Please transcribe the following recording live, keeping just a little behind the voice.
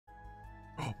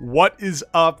What is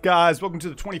up, guys? Welcome to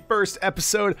the 21st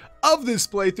episode of this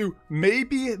playthrough.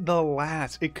 Maybe the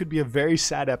last. It could be a very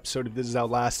sad episode if this is our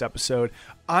last episode.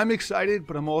 I'm excited,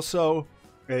 but I'm also...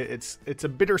 It's a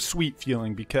bittersweet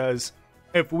feeling because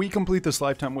if we complete this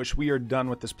lifetime wish, we are done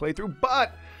with this playthrough,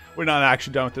 but we're not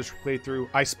actually done with this playthrough.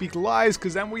 I speak lies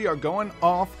because then we are going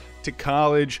off to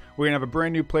college. We're going to have a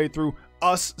brand new playthrough,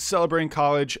 us celebrating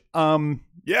college.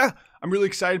 Yeah. I'm really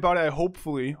excited about it.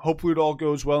 Hopefully it all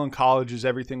goes well and college is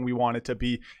everything we want it to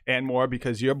be and more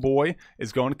because your boy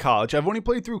is going to college. I've only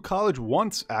played through college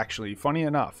once, actually. Funny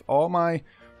enough, all my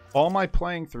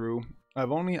playing through, I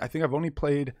think I've only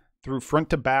played through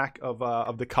front to back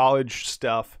of the college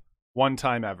stuff one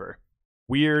time ever.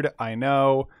 Weird, I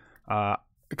know.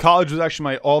 College was actually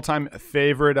my all-time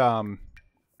favorite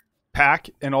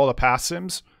pack in all the past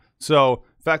sims. So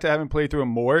the fact I haven't played through it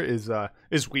more is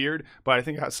weird, but I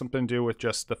think it has something to do with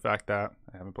just the fact that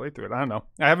I haven't played through it. I don't know.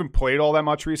 I haven't played all that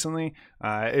much recently.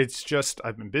 It's just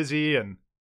I've been busy and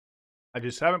I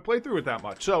just haven't played through it that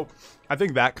much. So I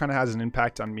think that kind of has an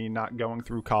impact on me not going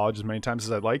through college as many times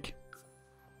as I'd like.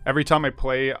 Every time I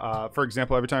play, for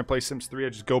example, every time I play Sims 3, I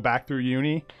just go back through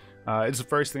uni. It's the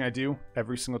first thing I do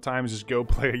every single time is just go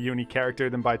play a uni character.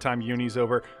 Then by the time uni's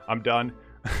over, I'm done.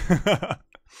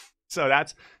 So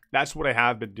that's what I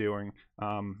have been doing.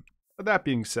 But that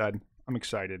being said, I'm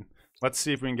excited. Let's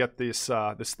see if we can get this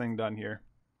this thing done here.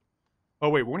 Oh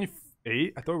wait, we're only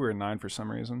 8? I thought we were 9 for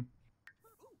some reason.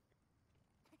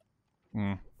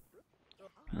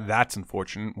 That's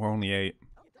unfortunate. We're only 8.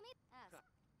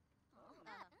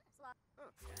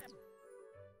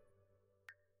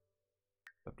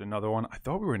 Up another one. I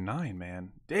thought we were 9,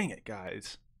 man. Dang it,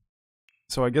 guys.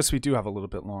 So I guess we do have a little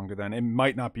bit longer then. It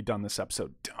might not be done this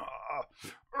episode.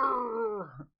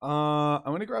 I'm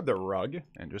gonna grab the rug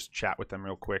and just chat with them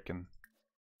real quick. And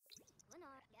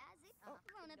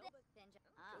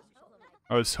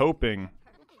I was hoping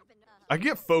I could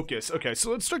get focused. Okay,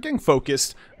 so let's start getting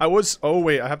focused. Oh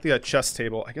wait, I have to get a chess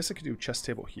table. I guess I could do a chess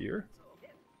table here,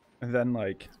 and then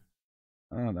like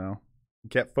I don't know,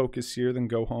 get focused here, then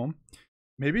go home.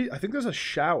 Maybe I think there's a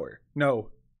shower. No,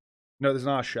 there's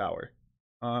not a shower.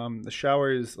 The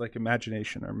shower is like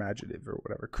imagination or imaginative or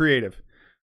whatever. Creative.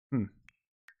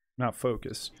 Not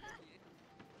focus.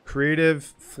 Creative,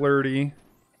 flirty,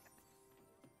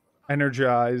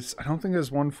 energize. I don't think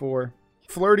there's one for...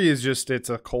 Flirty is just, it's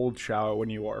a cold shower when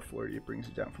you are flirty. It brings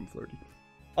you down from flirty.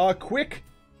 Quick.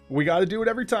 We got to do it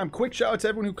every time. Quick shout out to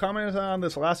everyone who commented on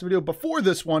this last video before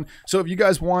this one. So if you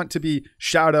guys want to be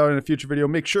shout out in a future video,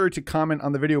 make sure to comment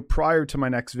on the video prior to my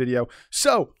next video.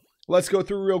 So let's go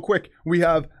through real quick. We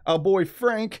have our boy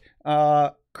Frank,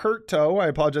 Kurto, I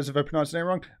apologize if I pronounced the name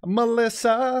wrong,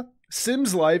 Melissa,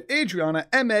 Sims Life, Adriana,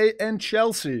 MA, and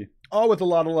Chelsea. All with a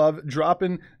lot of love,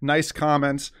 dropping nice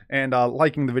comments and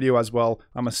liking the video as well,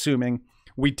 I'm assuming.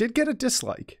 We did get a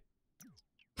dislike.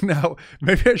 Now,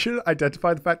 maybe I should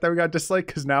identify the fact that we got a dislike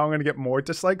because now I'm going to get more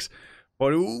dislikes.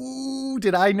 But ooh,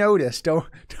 did I notice? Don't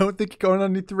think you're going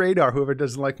underneath the radar, whoever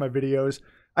doesn't like my videos.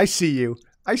 I see you.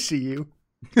 I see you.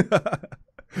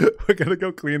 We're going to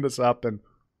go clean this up and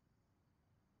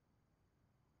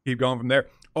keep going from there.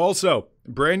 Also,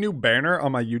 brand new banner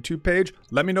on my YouTube page.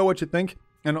 Let me know what you think.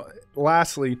 And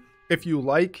lastly, if you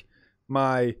like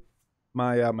my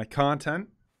content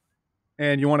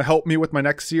and you want to help me with my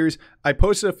next series, I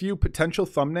posted a few potential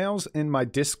thumbnails in my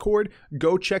Discord.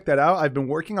 Go check that out. I've been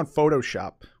working on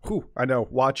Photoshop. Whew, I know.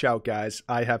 Watch out, guys.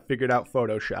 I have figured out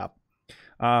Photoshop.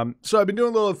 So I've been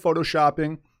doing a little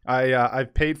Photoshopping.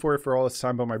 I've paid for it for all this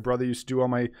time, but my brother used to do all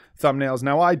my thumbnails.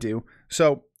 Now I do.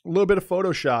 So a little bit of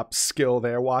Photoshop skill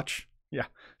there. Watch. Yeah.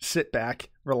 Sit back,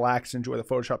 relax, enjoy the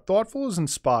Photoshop. Thoughtful is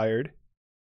inspired.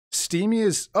 Steamy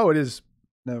is... Oh, it is...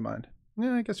 Never mind.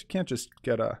 Yeah, I guess you can't just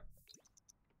get a...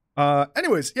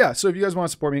 Anyways, yeah. So if you guys want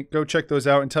to support me, go check those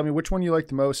out and tell me which one you like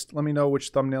the most. Let me know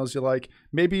which thumbnails you like.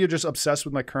 Maybe you're just obsessed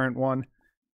with my current one.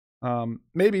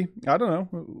 Maybe. I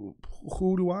don't know.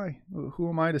 Who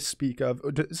am I to speak of?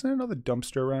 Isn't there another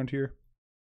dumpster around here?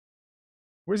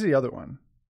 Where's the other one?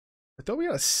 I thought we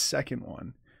had a second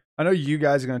one. I know you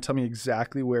guys are going to tell me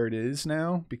exactly where it is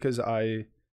now because I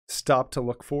stopped to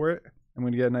look for it. I'm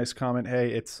going to get a nice comment.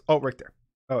 Hey, it's... Oh, right there.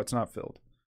 Oh, it's not filled.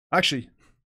 Actually,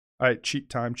 all right, cheat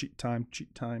time.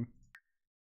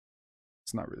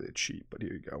 It's not really a cheat, but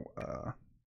here you go.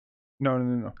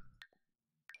 No.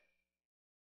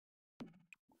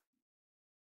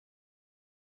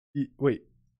 Wait.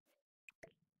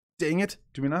 Dang it.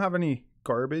 Do we not have any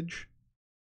garbage?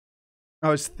 I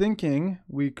was thinking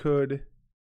we could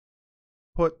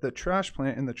put the trash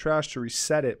plant in the trash to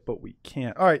reset it, but we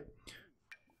can't. All right.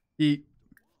 Eat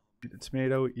the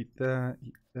tomato, eat that,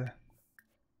 eat that.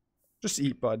 Just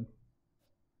eat, bud.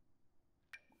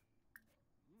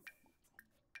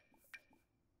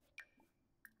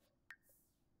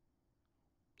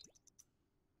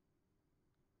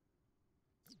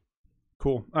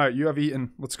 Cool. All right, you have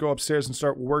eaten. Let's go upstairs and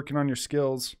start working on your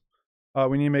skills.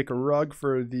 We need to make a rug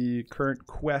for the current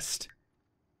quest.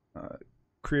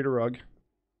 Create a rug.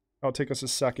 That'll take us a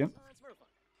second.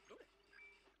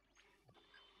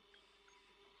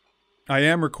 I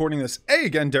am recording this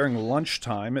again during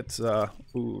lunchtime. It's ooh,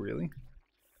 really?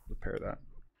 Repair that.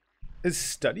 Is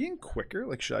studying quicker?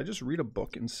 Like, should I just read a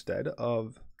book instead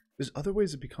of? There's other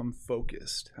ways to become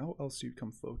focused. How else do you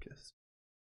become focused?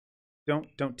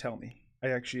 Don't tell me.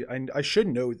 I should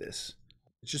know this.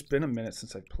 It's just been a minute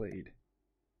since I played.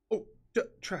 Oh,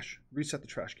 trash. Reset the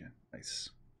trash can. Nice.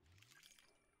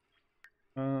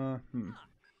 I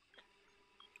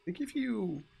think if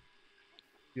you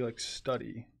like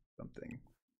study something,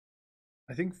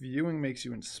 I think viewing makes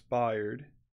you inspired.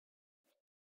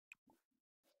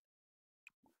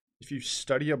 If you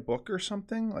study a book or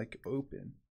something, like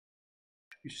open,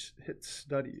 you hit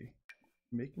study.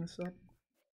 Making this up?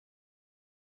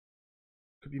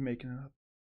 Could be making it up.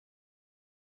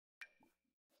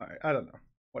 Alright, I don't know.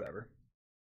 Whatever.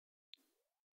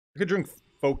 I could drink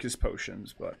focus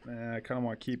potions, but I kind of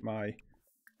want to keep my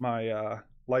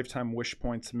lifetime wish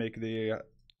points to make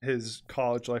his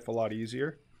college life a lot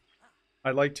easier.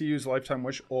 I like to use lifetime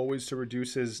wish always to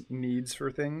reduce his needs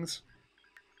for things.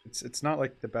 It's not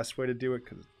like the best way to do it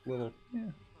because it's a little, yeah.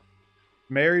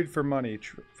 Married for money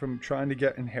from trying to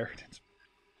get inheritance.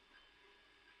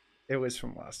 It was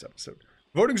from last episode.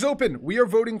 Voting's open. We are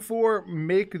voting for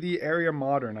make the area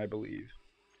modern, I believe.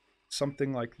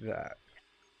 Something like that.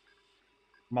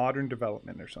 Modern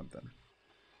development or something.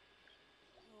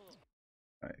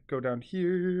 Alright, go down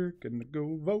here. Gonna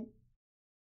go vote.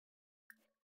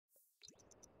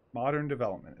 Modern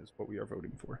development is what we are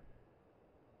voting for.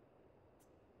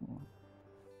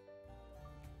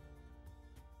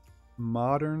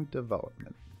 Modern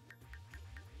development.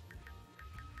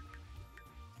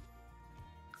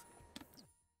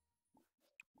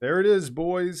 There it is,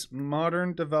 boys.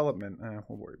 Modern development.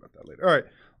 We'll worry about that later. All right,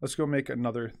 let's go make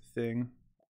another thing.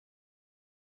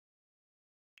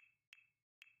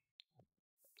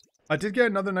 I did get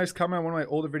another nice comment on one of my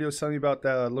older videos telling me about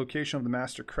the location of the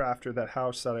Master Crafter. That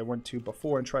house that I went to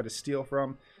before and tried to steal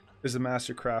from is the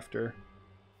Master Crafter.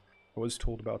 I was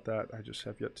told about that. I just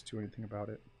have yet to do anything about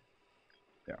it.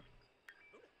 Yeah.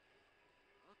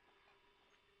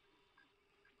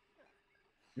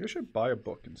 Maybe I should buy a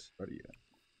book and study it.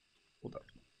 Hold up.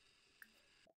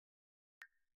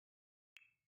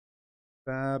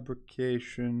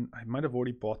 Fabrication. I might have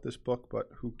already bought this book, but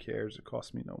who cares? It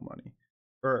cost me no money.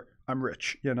 Or, I'm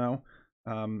rich, you know?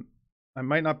 I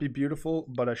might not be beautiful,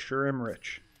 but I sure am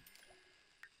rich.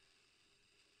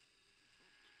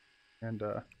 And,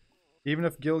 even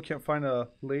if Gil can't find a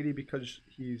lady because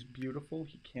he's beautiful,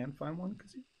 he can find one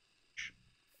because he's rich.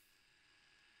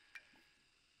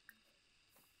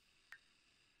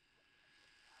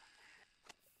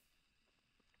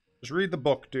 Just read the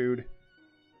book, dude.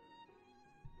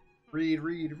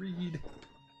 Read.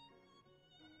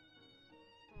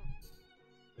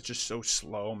 It's just so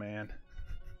slow, man.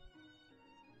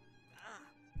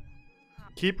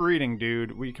 Keep reading,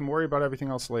 dude. We can worry about everything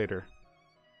else later.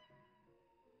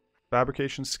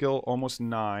 Fabrication skill, almost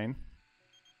 9.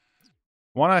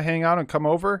 Want to hang out and come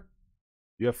over?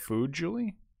 You have food,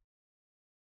 Julie?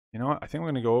 You know what? I think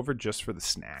we're going to go over just for the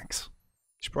snacks.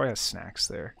 She probably has snacks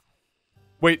there.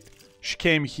 Wait, she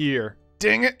came here.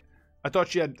 Dang it! I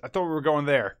thought we were going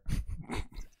there.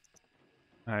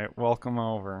 Alright, welcome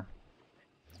over.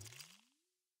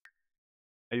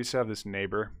 I used to have this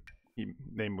neighbor.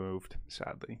 They moved,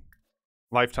 sadly.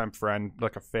 Lifetime friend,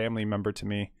 like a family member to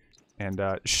me. And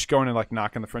she's going to like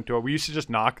knock on the front door. We used to just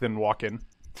knock, then walk in.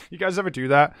 You guys ever do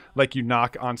that? Like you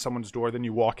knock on someone's door, then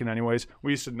you walk in anyways.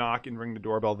 We used to knock and ring the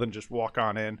doorbell, then just walk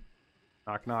on in.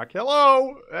 Knock, knock.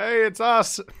 Hello! Hey, it's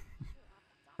us!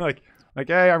 like,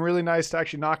 hey, I'm really nice to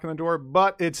actually knock on the door,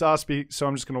 but it's us, so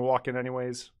I'm just going to walk in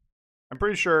anyways. I'm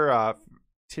pretty sure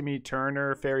Timmy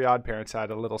Turner, Fairy Odd Parents,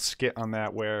 had a little skit on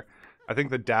that where I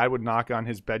think the dad would knock on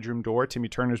his bedroom door, Timmy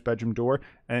Turner's bedroom door,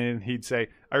 and he'd say,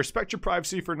 I respect your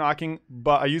privacy for knocking,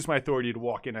 but I use my authority to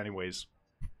walk in anyways.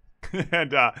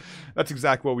 And that's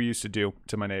exactly what we used to do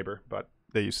to my neighbor, but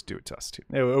they used to do it to us too.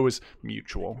 It was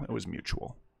mutual. It was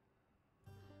mutual.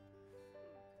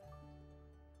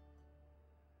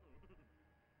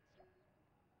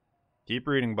 Keep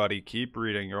reading, buddy. Keep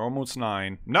reading. You're almost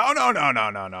 9. No.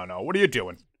 What are you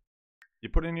doing? You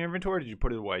put it in your inventory or did you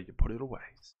put it away? You put it away.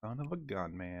 Son of a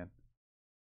gun, man.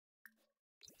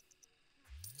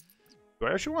 Do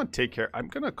I actually want to take care? I'm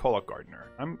going to call a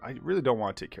gardener. I really don't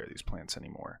want to take care of these plants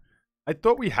anymore. I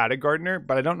thought we had a gardener,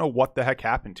 but I don't know what the heck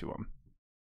happened to him.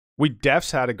 We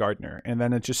defs had a gardener, and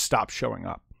then it just stopped showing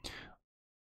up.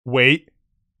 Wait.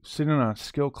 Sitting on a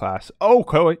skill class. Oh,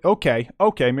 okay.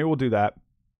 Okay, maybe we'll do that.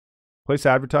 Place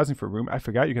advertising for room. I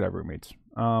forgot you could have roommates.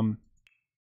 We're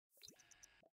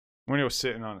going to go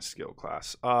sitting on a skill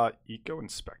class. Eco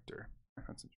Inspector. I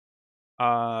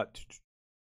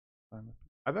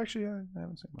haven't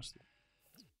seen much of that.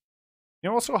 You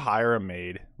know, also hire a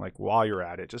maid. Like, while you're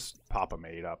at it, just pop a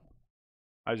maid up.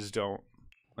 I just don't.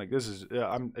 Like, this is...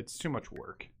 it's too much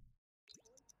work.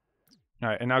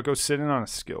 Alright, and now go sit in on a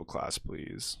skill class,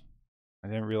 please. I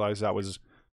didn't realize that was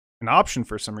an option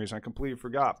for some reason. I completely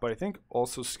forgot. But I think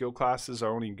also skill classes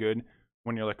are only good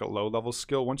when you're like a low-level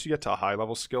skill. Once you get to a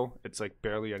high-level skill, it's like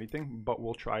barely anything. But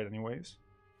we'll try it anyways.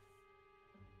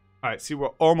 Alright, see, we're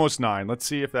almost 9. Let's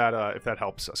see if that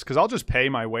helps us. Because I'll just pay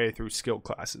my way through skill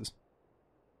classes.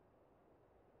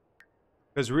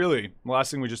 Because really, the last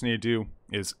thing we just need to do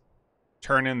is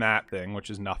turn in that thing,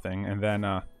 which is nothing. And then,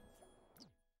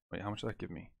 wait, how much did that give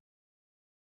me?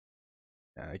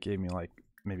 Yeah, it gave me like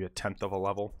maybe a 10th of a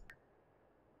level.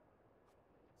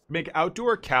 Make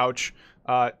outdoor couch,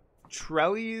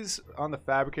 trellis on the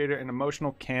fabricator, and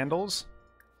emotional candles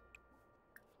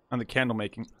on the candle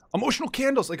making. Emotional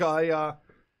candles, like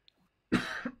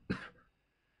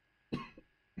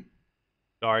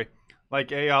sorry,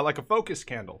 like a focus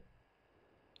candle.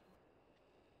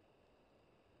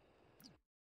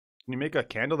 Can you make a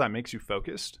candle that makes you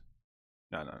focused?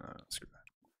 No, screw that.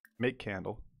 Make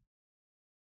candle.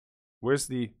 Where's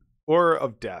the aura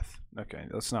of death? Okay,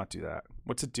 let's not do that.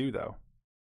 What's it do though?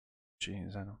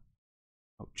 Jeez, I don't.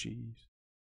 Oh, jeez.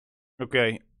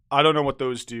 Okay, I don't know what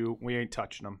those do. We ain't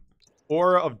touching them.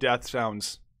 Aura of death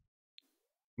sounds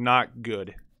not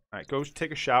good. All right, go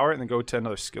take a shower and then go to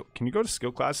another skill. Can you go to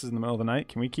skill classes in the middle of the night?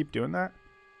 Can we keep doing that?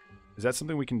 Is that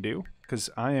something we can do? Because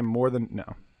I am more than... No,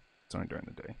 it's only during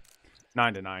the day.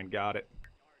 9 to 9, got it.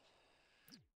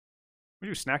 We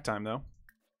do snack time, though.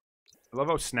 I love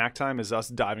how snack time is us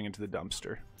diving into the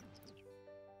dumpster.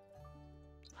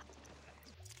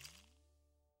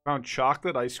 Found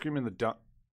chocolate ice cream in the dump.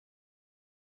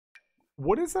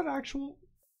 What is that actual...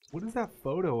 What is that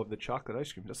photo of the chocolate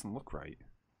ice cream? It doesn't look right.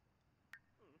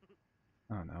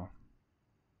 I don't know.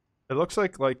 It looks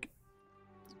like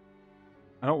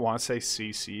I don't want to say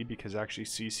CC because actually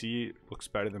CC looks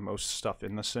better than most stuff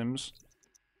in The Sims.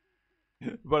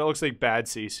 But it looks like bad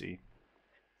CC.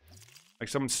 Like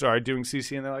someone started doing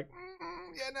CC and they're like,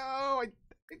 you know, I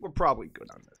think we're probably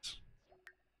good on this.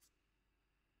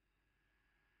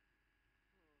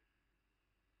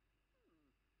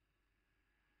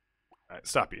 Alright,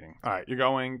 stop eating. Alright, you're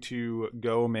going to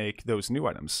go make those new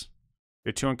items.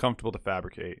 You're too uncomfortable to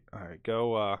fabricate. Alright,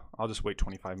 go, I'll just wait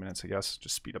 25 minutes, I guess.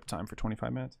 Just speed up time for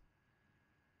 25 minutes.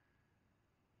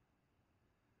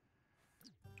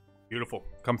 Beautiful.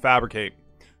 Come fabricate.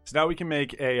 So now we can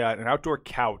make an outdoor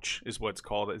couch, is what it's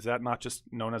called. Is that not just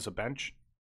known as a bench?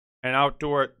 An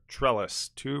outdoor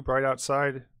trellis. Too bright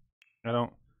outside? I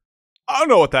don't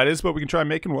know what that is, but we can try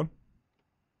making one.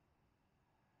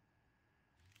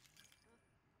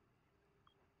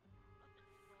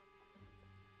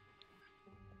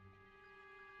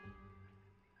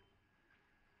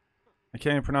 I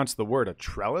can't even pronounce the word. A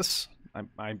trellis?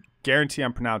 I guarantee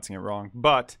I'm pronouncing it wrong,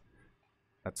 but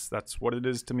that's what it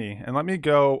is to me. And let me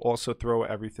go also throw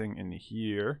everything in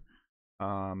here.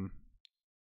 I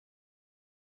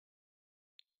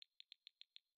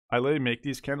literally make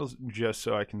these candles just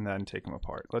so I can then take them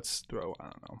apart. Let's throw, I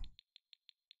don't know.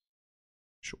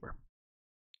 Sure.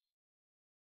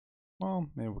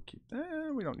 Well, maybe we'll keep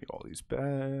that. We don't need all these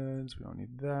beds. We don't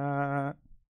need that.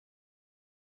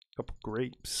 Couple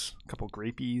grapes, couple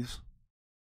grapies,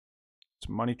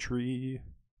 some money tree,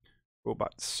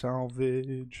 robot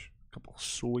salvage, couple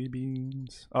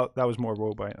soybeans. Oh, that was more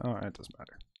robot. Oh, it doesn't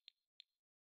matter.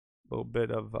 A little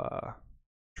bit of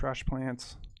trash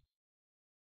plants.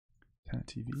 Kind of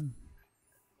TV.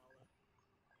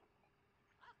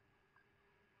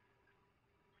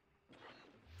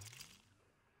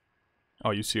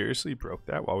 Oh, you seriously broke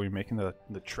that while we were making the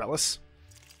trellis?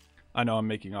 I know I'm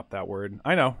making up that word.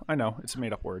 I know. It's a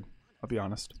made-up word. I'll be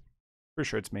honest. Pretty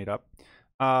sure it's made up.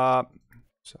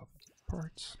 So,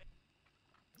 parts.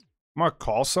 I'm gonna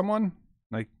call someone?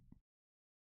 Like,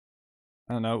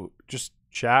 I don't know. Just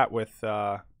chat with,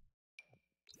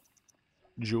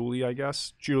 Julie, I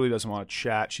guess. Julie doesn't want to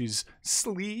chat. She's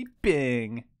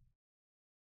sleeping.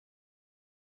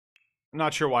 I'm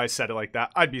not sure why I said it like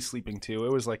that. I'd be sleeping too.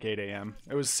 It was like 8 a.m.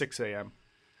 It was 6 a.m.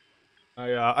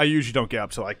 I usually don't get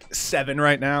up till like 7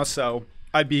 right now, so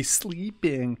I'd be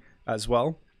sleeping as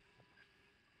well.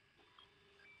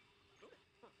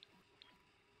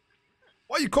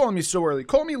 Why are you calling me so early?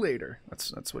 Call me later.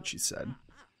 That's what she said.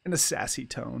 In a sassy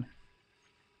tone.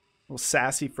 A little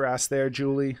sassy frass there,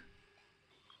 Julie.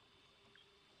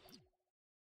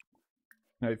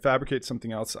 Now you fabricate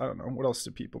something else. I don't know. What else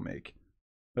do people make?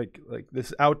 Like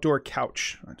this outdoor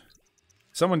couch.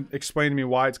 Someone explained to me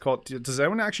why it's called. Does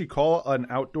anyone actually call an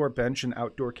outdoor bench an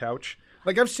outdoor couch?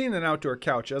 Like, I've seen an outdoor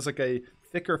couch. It has like a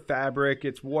thicker fabric.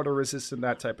 It's water resistant,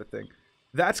 that type of thing.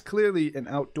 That's clearly an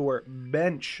outdoor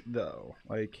bench, though.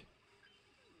 Like,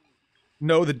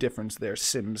 know the difference there,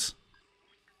 Sims.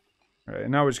 All right,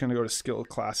 now we're just gonna go to skill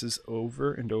classes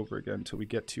over and over again until we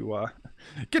get to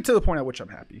the point at which I'm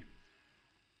happy.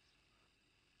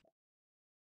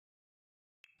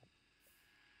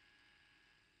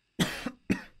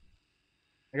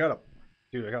 I got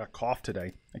a cough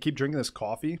today. I keep drinking this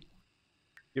coffee.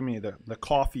 Give me the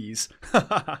coffees.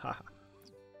 I'm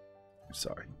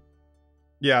sorry.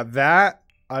 Yeah, that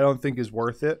I don't think is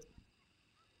worth it.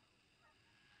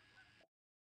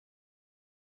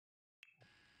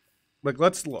 Like,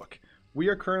 let's look. We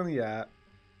are currently at...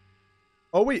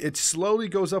 Oh, wait. It slowly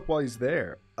goes up while he's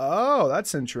there. Oh,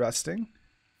 that's interesting.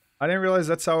 I didn't realize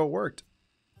that's how it worked.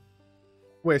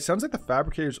 Wait, it sounds like the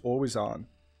fabricator's always on.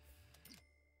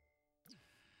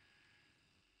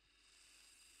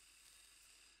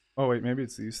 Oh, wait. Maybe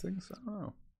it's these things? I don't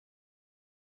know.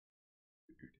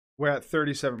 We're at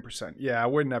 37%. Yeah,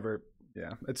 we're never...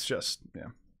 Yeah, it's just... Yeah.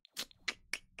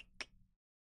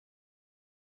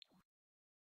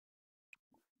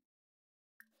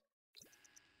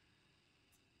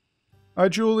 Hi,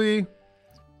 Julie.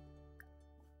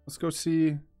 Let's go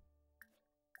see...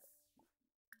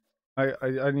 I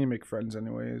need to make friends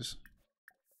anyways.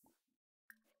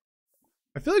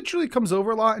 I feel like Julie comes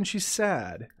over a lot and she's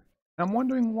sad. I'm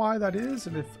wondering why that is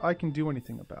and if I can do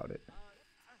anything about it.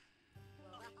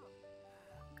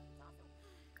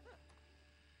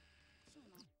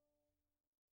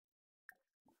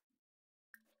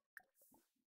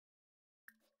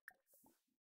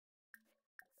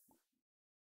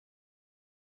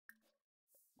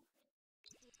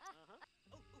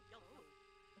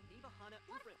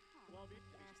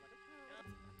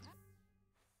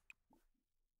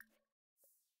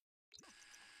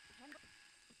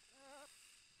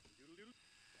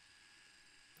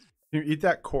 You eat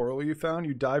that coral you found?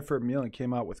 You dive for a meal and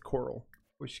came out with coral.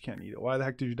 Wish you can't eat it. Why the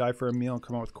heck did you dive for a meal and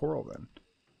come out with coral then?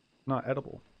 Not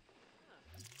edible.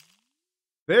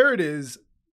 There it is.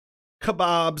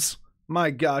 Kebabs.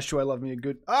 My gosh, do I love me a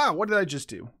good... Ah, what did I just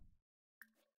do?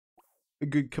 A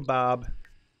good kebab.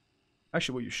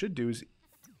 Actually, what you should do is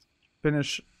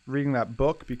finish reading that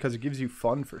book because it gives you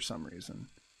fun for some reason.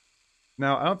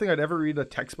 Now, I don't think I'd ever read a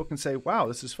textbook and say, wow,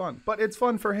 this is fun. But it's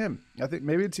fun for him. I think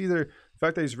maybe it's either the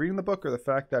fact that he's reading the book or the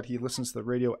fact that he listens to the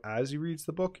radio as he reads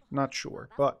the book. Not sure.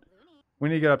 But we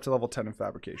need to get up to level 10 in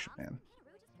fabrication, man.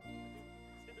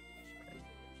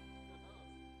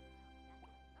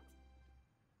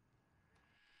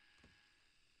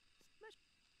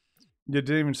 You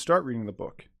didn't even start reading the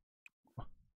book.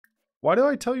 Why do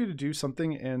I tell you to do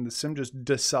something and the sim just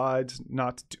decides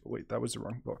not to do... Wait, that was the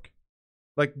wrong book.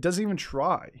 Like, doesn't even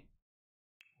try.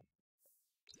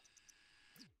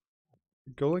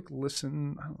 Go, like,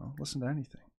 listen... I don't know. Listen to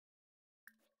anything.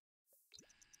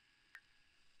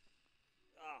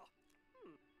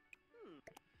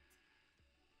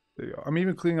 There you go. I'm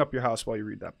even cleaning up your house while you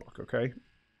read that book, okay?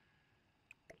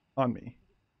 On me.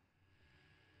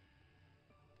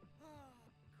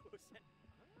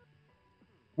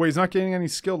 Wait, he's not getting any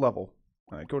skill level.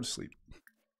 Alright, go to sleep.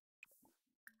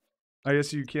 I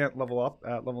guess you can't level up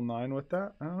at level 9 with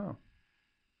that? I don't know.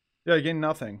 Yeah, you gain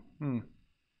nothing. You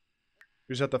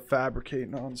just have to fabricate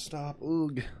non-stop.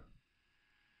 Ugh.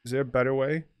 Is there a better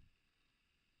way?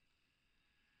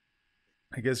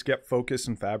 I guess get focus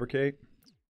and fabricate.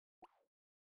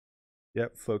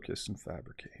 Yep, focus and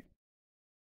fabricate.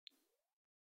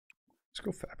 Let's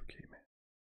go fabricate, man.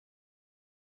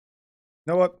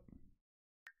 You know what?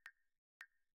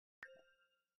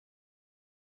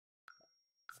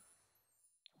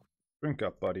 Drink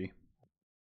up, buddy.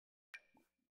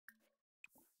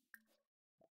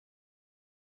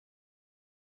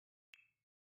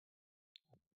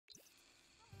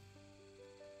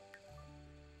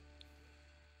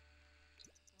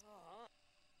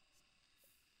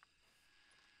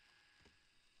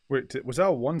 Wait, was that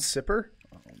a one sipper?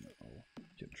 Oh no.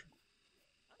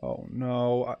 Oh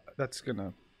no, that's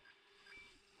gonna...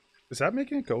 Is that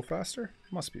making it go faster?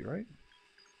 Must be, right?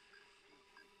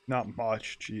 Not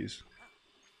much, jeez.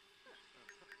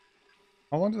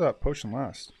 How long did that potion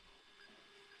last?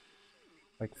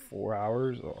 Like 4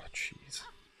 hours? Oh, jeez.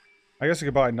 I guess I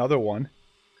could buy another one.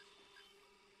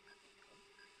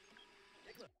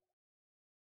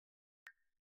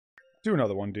 Do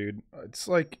another one, dude. It's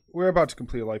like, we're about to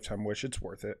complete a lifetime wish. It's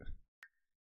worth it.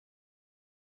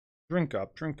 Drink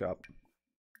up, drink up.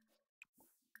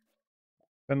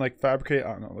 And like fabricate,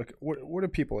 I don't know, like what do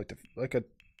people like to, like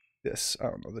this, I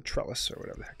don't know, the trellis or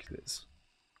whatever the heck it is.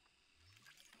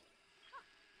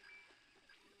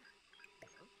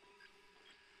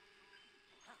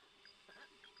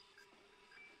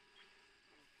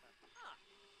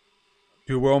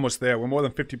 Dude, we're almost there. We're more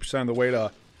than 50% of the way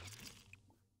to...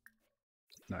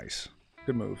 Nice.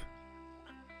 Good move.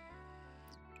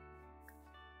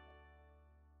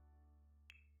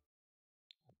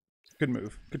 Good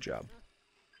move. Good job.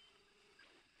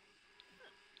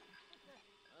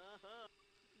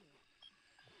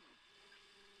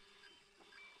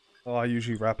 Well, I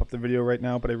usually wrap up the video right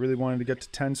now, but I really wanted to get to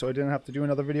 10 so I didn't have to do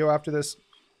another video after this.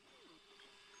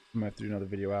 I'm gonna have to do another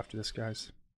video after this,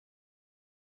 guys.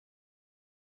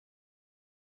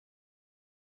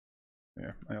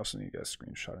 Yeah, I also need to get a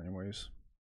screenshot anyways.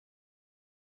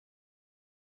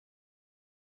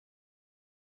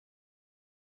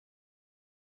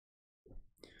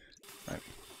 Alright.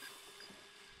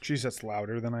 Jeez, that's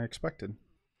louder than I expected.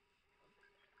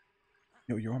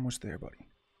 Yo, you're almost there, buddy.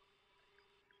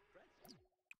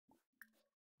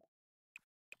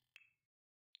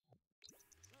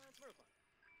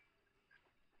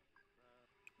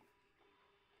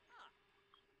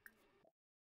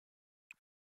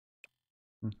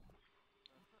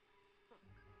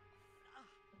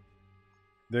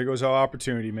 There goes our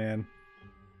opportunity, man.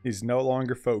 He's no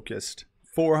longer focused.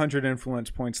 400 influence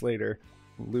points later,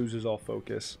 loses all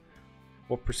focus.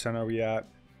 What percent are we at?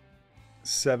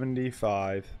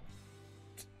 75.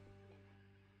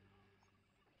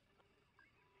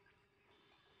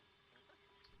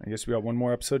 I guess we got one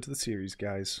more episode to the series,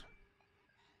 guys.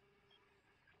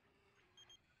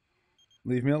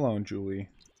 Leave me alone, Julie.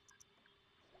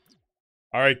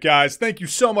 Alright guys, thank you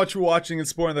so much for watching and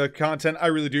supporting the content. I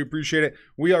really do appreciate it.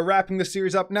 We are wrapping the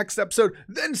series up next episode,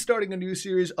 then starting a new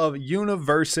series of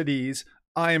universities.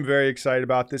 I am very excited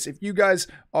about this. If you guys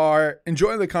are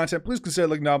enjoying the content, please consider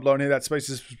looking down below and hit that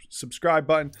spicy subscribe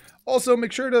button. Also,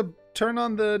 make sure to turn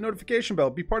on the notification bell.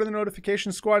 Be part of the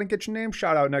notification squad and get your name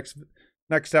shout out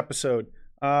next episode.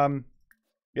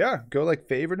 Yeah, go like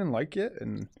favorite and like it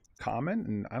and comment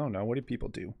and I don't know, what do people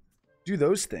do? Do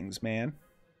those things, man.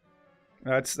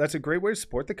 That's a great way to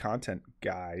support the content,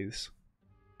 guys.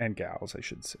 And gals, I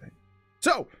should say.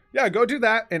 So, yeah, go do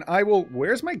that, and I will...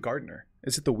 Where's my gardener?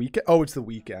 Is it the weekend? Oh, it's the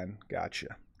weekend.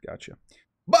 Gotcha. Gotcha.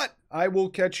 But I will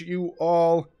catch you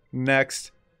all next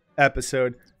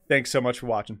episode. Thanks so much for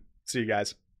watching. See you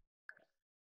guys.